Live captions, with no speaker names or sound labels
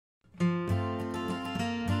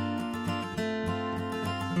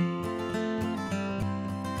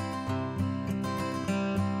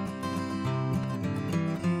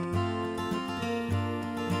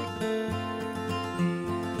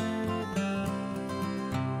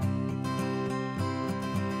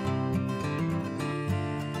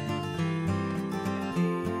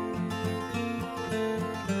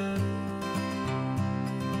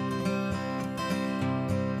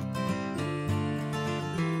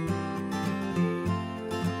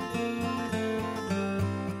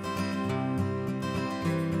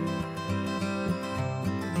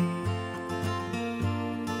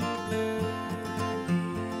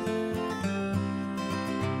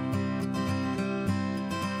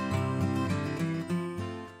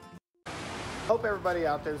Hope everybody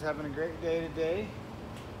out there is having a great day today.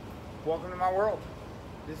 Welcome to my world.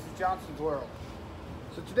 This is Johnson's World.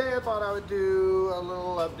 So today I thought I would do a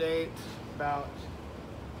little update about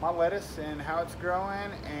my lettuce and how it's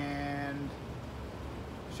growing and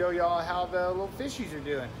show y'all how the little fishies are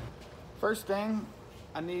doing. First thing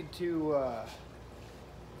I need to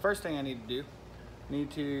do, I need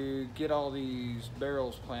to get all these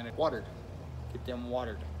barrels planted, watered, get them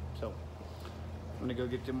watered. So I'm gonna go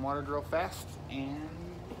get them watered real fast and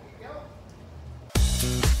go.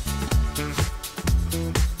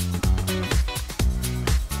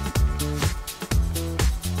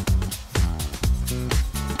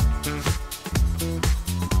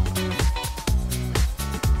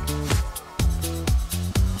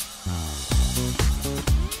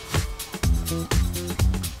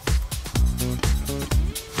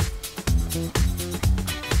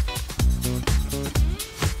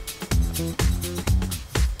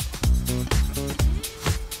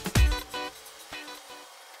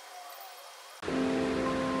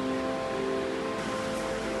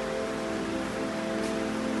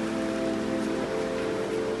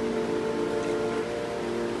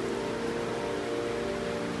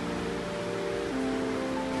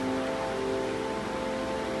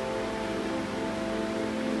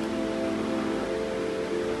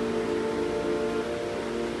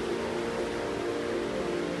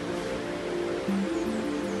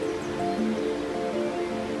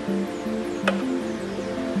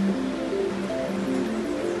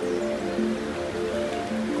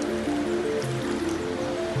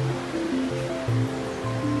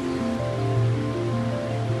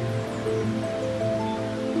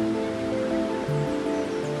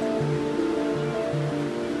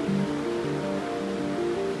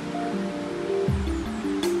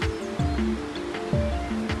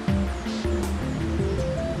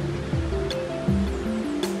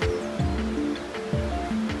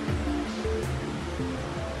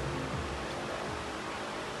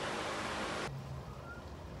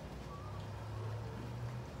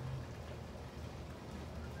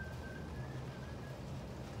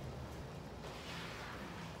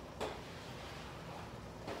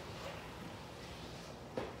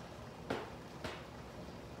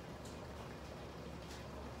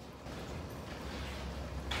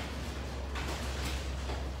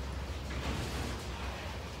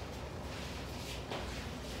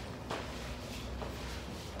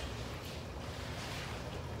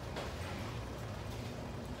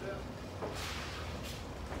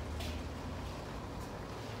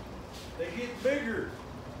 They get bigger.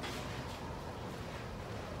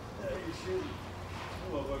 Yeah, you should.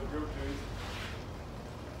 I love what grow trees.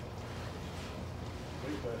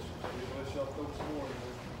 Big bastards. Unless y'all throw some more in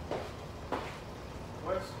there.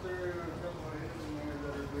 Western, a couple of his in there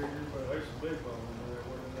that are bigger, but there's some big ones in there.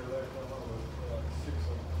 Went in there last time I was like 6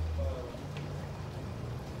 of them, 5 of them.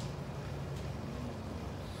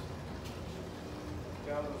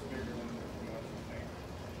 Got those bigger ones.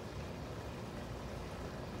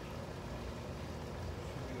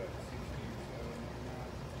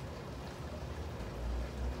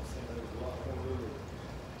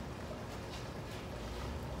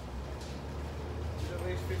 There's at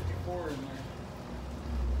least 54 in there.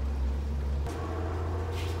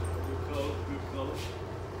 Good color, good color.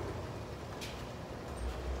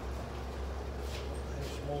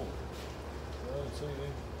 There's more. I don't see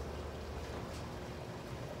them.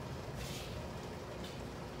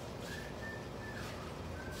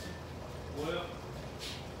 Well,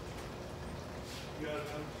 you got it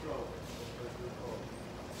under control. That's good call.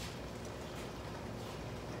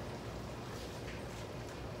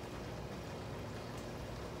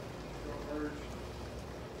 Merge.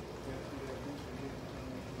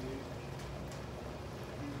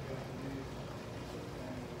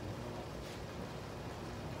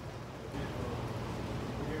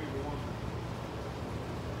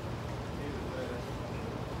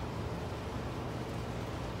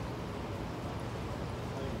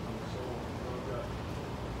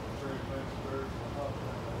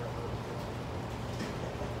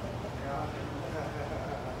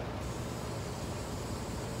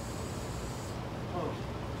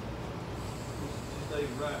 Stay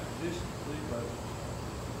in right position, leave right.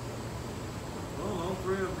 I don't know,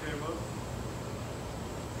 3 of them came up.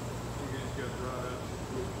 You guys got dry out.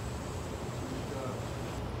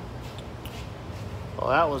 Well,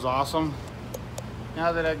 that was awesome.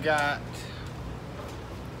 Now that I've got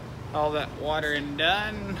all that watering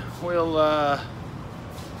done, we'll let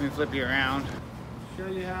me flip you around. Show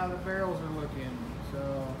you how the barrels are looking.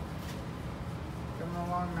 So coming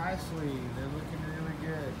along nicely. They're looking really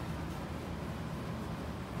good.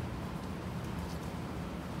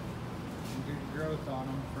 Good growth on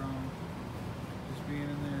them from just being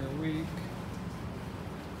in there a week.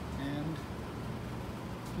 And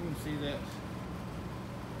you can see that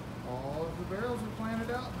all of the barrels are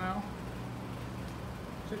planted out now.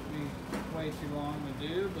 Took me way too long to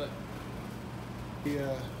do, but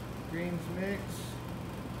the greens mix,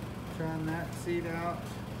 trying that seed out.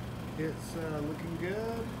 It's looking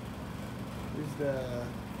good. Here's the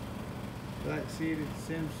black seeded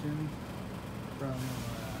Simpson from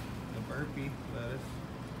the Burpee lettuce.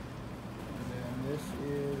 And then this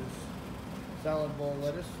is salad bowl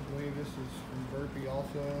lettuce. I believe this is from Burpee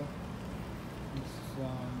also.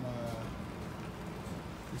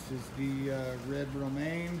 This is the red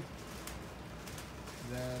romaine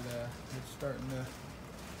that it's starting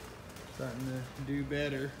to do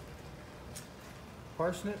better.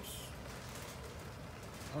 Parsnips,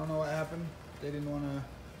 I don't know what happened. They didn't want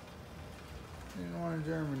to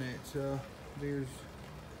germinate, so there's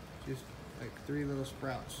just like 3 little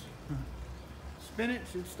sprouts.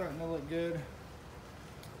 Spinach is starting to look good.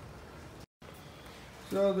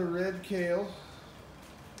 So the red kale,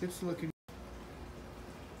 it's looking.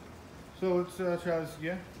 So let's try this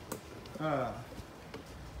again.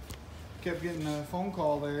 Kept getting a phone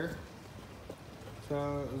call there.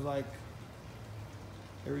 So it was like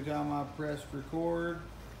every time I pressed record,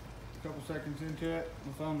 a couple seconds into it,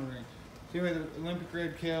 my phone would ring. So anyway, the Olympic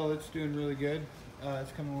red kale, it's doing really good.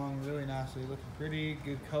 It's coming along really nicely, looking pretty,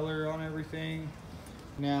 good color on everything.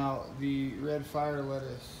 Now the red fire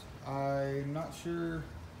lettuce, I'm not sure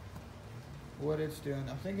what it's doing.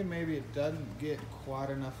 I'm thinking maybe it doesn't get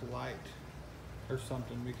quite enough light or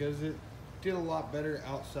something, because it did a lot better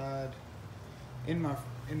outside in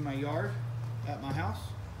my yard at my house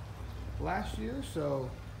last year. So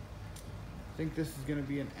I think this is going to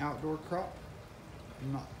be an outdoor crop.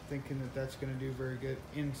 I'm not thinking that that's going to do very good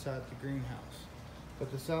inside the greenhouse.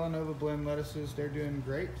 But the Salanova blend lettuces, they're doing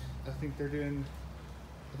great. I think they're doing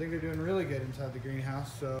really good inside the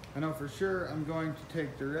greenhouse. So I know for sure I'm going to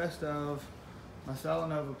take the rest of my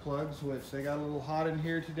Salanova plugs, which they got a little hot in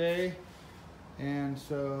here today, and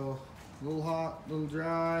so a little hot, a little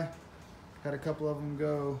dry. Had a couple of them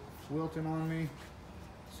go wilting on me,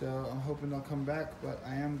 so I'm hoping they'll come back. But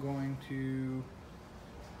I am going to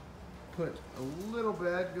put a little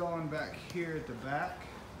bed going back here at the back.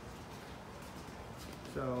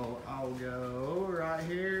 So I'll go right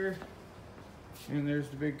here, and there's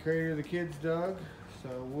the big crater the kids dug. So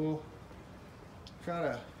we'll try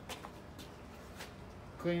to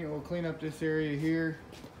clean up this area here,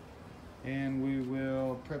 and we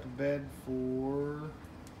will prep a bed for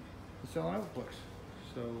the Salanova plugs.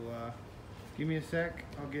 So give me a sec,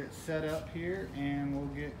 I'll get set up here and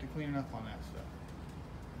we'll get to cleaning up on that stuff.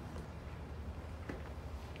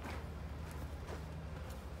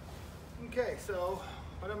 Okay, so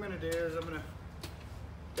what I'm going to do is I'm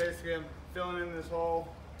filling in this hole,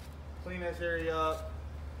 clean this area up,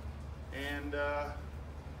 and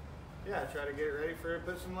yeah, try to get it ready for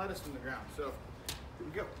put some lettuce in the ground. So here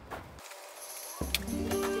we go.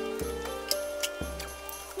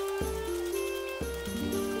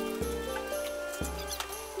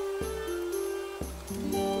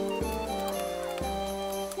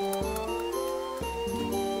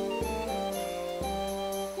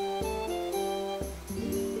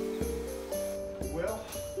 Well,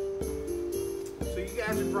 so you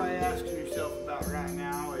guys are probably asking yourself about right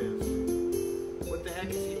now is, what the heck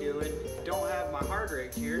is he doing? Don't have my hard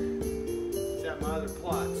rake here. It's at my other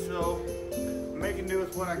plot. So I'm making do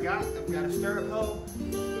with what I got. I've got a stirrup hoe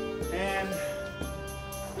and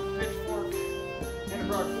a pitchfork and a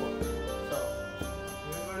broad fork. So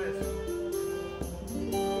here's what it is.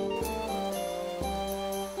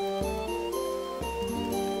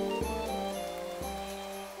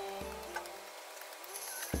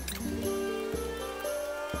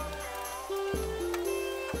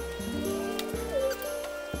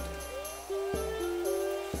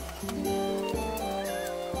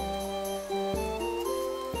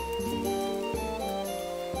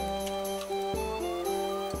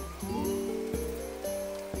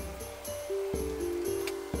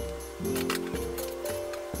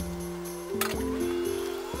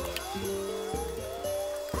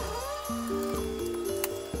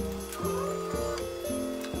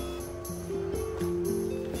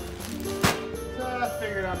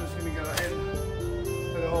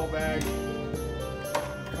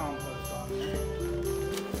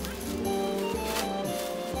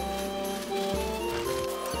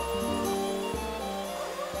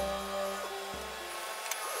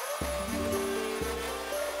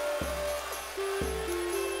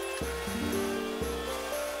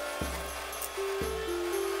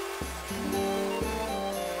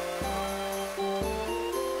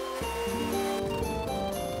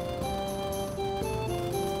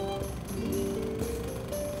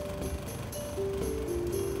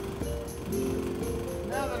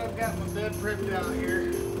 got my bed prepped out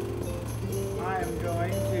here. I am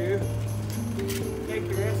going to take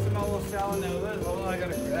the rest of my little Salanovas. Hold on, I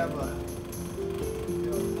gotta grab a...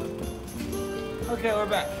 Okay, we're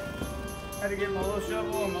back. Had to get my little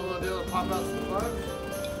shovel and my little deal to pop out some plugs.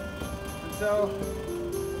 And so,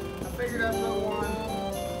 I figured I'd put one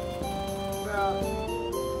about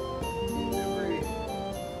every,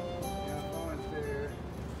 going there.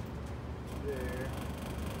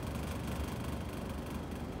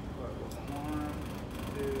 What, 1,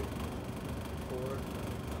 2,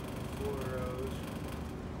 4 rows.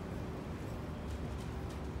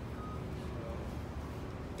 So,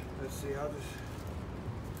 let's see, I'll just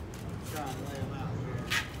try and lay them out here.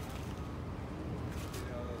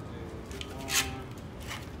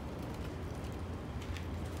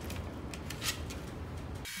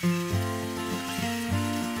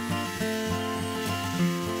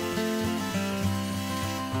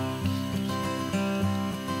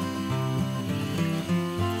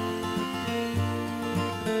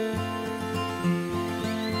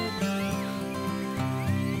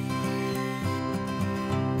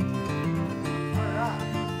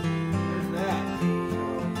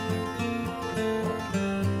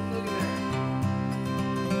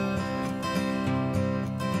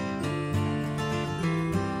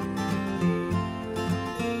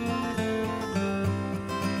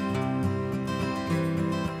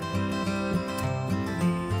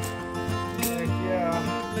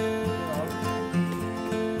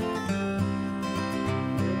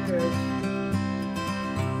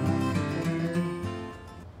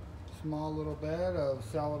 Small little bed of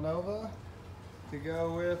Salanova to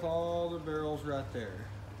go with all the barrels right there.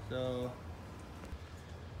 So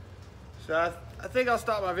I think I'll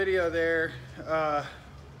stop my video there. Y'all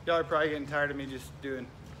are probably getting tired of me just doing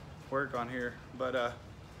work on here. But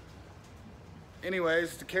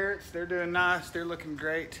anyways, the carrots, they're doing nice. They're looking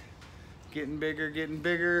great. Getting bigger, getting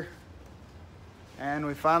bigger. And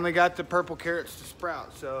we finally got the purple carrots to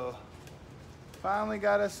sprout. So finally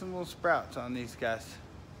got us some little sprouts on these guys.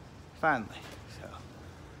 Finally. So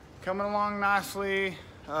coming along nicely.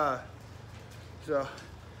 So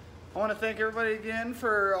I want to thank everybody again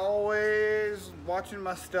for always watching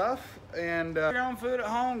my stuff, and your own food at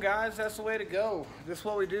home, guys. That's the way to go. This is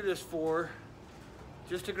what we do this for,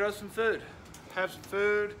 just to grow some food, have some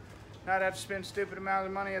food, not have to spend stupid amount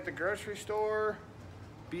of money at the grocery store,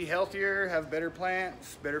 be healthier, have better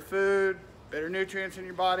plants, better food, better nutrients in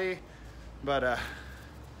your body. But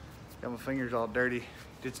got my fingers all dirty.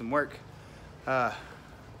 Did some work. All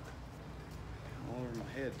over my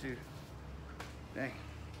head too. Dang.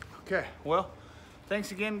 Okay, well,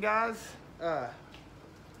 thanks again, guys.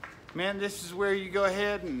 Man, this is where you go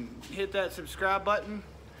ahead and hit that subscribe button.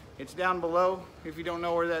 It's down below. If you don't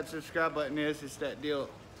know where that subscribe button is, it's that deal.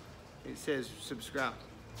 It says subscribe.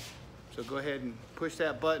 So go ahead and push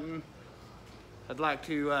that button. I'd like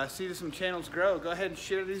to see some channels grow. Go ahead and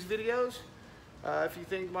share these videos. If you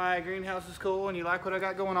think my greenhouse is cool and you like what I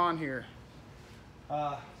got going on here.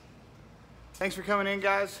 Thanks for coming in,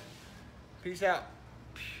 guys. Peace out.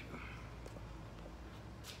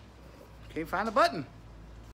 Can't find the button.